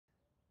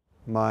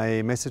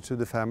My message to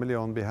the family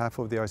on behalf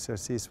of the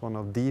ICRC is one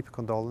of deep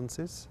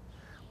condolences.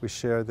 We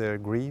share their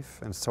grief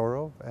and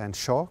sorrow and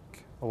shock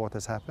of what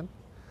has happened.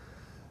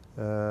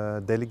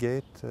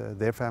 Delegate,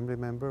 their family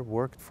member,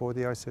 worked for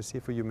the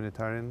ICRC for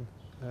humanitarian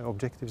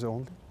objectives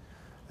only.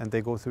 And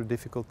they go through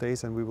difficult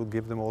days, and we will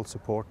give them all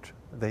support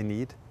they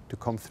need to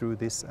come through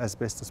this as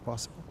best as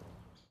possible.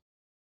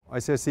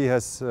 ICRC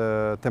has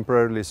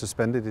temporarily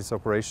suspended its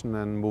operation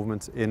and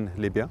movements in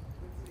Libya.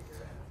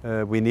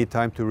 We need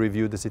time to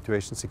review the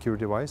situation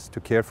security-wise,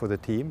 to care for the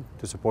team,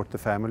 to support the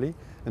family,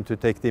 and to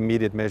take the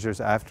immediate measures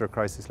after a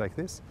crisis like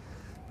this.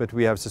 But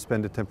we have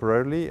suspended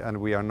temporarily, and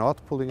we are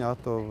not pulling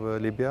out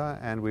of Libya,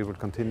 and we will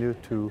continue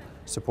to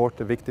support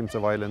the victims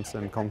of violence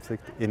and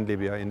conflict in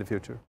Libya in the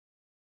future.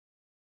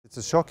 It's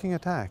a shocking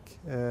attack.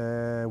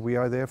 We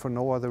are there for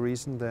no other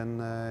reason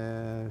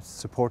than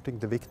supporting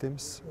the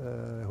victims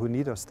who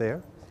need us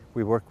there.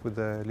 We work with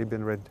the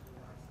Libyan Red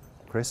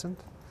Crescent.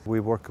 We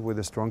work with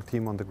a strong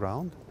team on the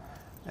ground,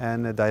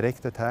 and a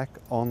direct attack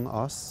on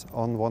us,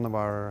 on one of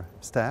our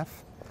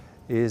staff,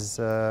 is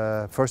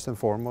first and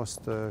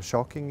foremost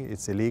shocking.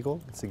 It's illegal,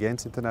 it's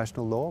against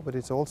international law, but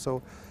it's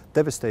also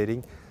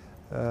devastating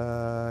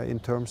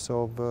in terms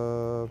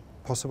of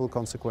possible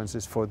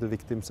consequences for the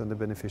victims and the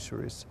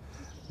beneficiaries.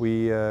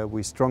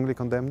 We strongly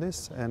condemn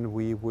this, and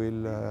we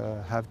will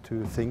have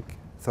to think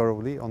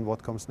thoroughly on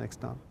what comes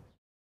next now.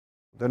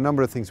 There are a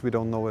number of things we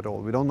don't know at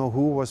all. We don't know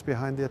who was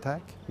behind the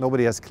attack.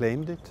 Nobody has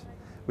claimed it.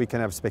 We can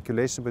have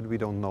speculation, but we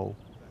don't know.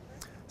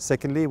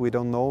 Secondly, we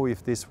don't know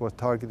if this was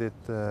targeted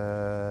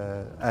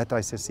at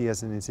ICRC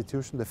as an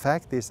institution. The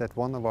fact is that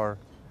one of our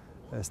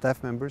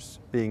staff members,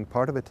 being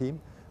part of a team,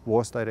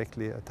 was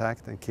directly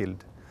attacked and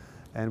killed.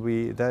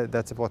 And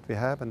that's what we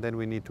have, and then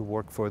we need to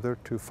work further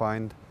to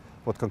find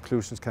what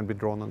conclusions can be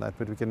drawn on that.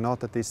 But we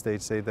cannot at this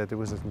stage say that it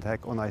was an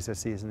attack on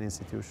ICRC as an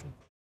institution.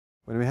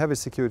 When we have a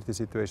security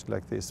situation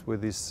like this,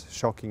 with this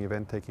shocking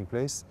event taking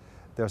place,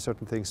 there are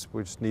certain things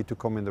which need to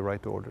come in the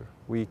right order.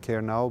 We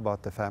care now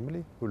about the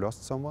family who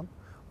lost someone.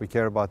 We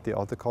care about the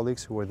other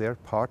colleagues who were there,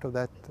 part of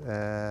that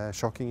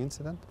shocking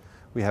incident.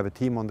 We have a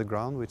team on the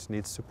ground which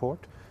needs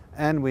support,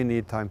 and we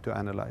need time to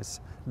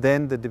analyze.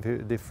 Then the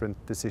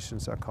different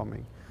decisions are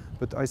coming.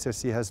 But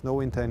ICRC has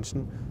no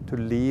intention to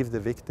leave the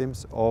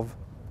victims of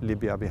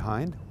Libya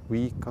behind.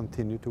 We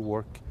continue to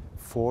work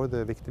for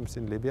the victims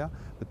in Libya,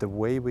 but the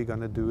way we're going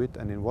to do it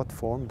and in what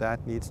form,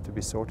 that needs to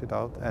be sorted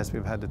out as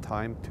we've had the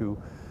time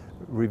to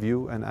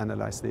review and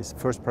analyze this.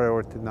 First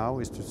priority now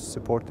is to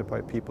support the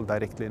people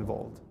directly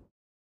involved.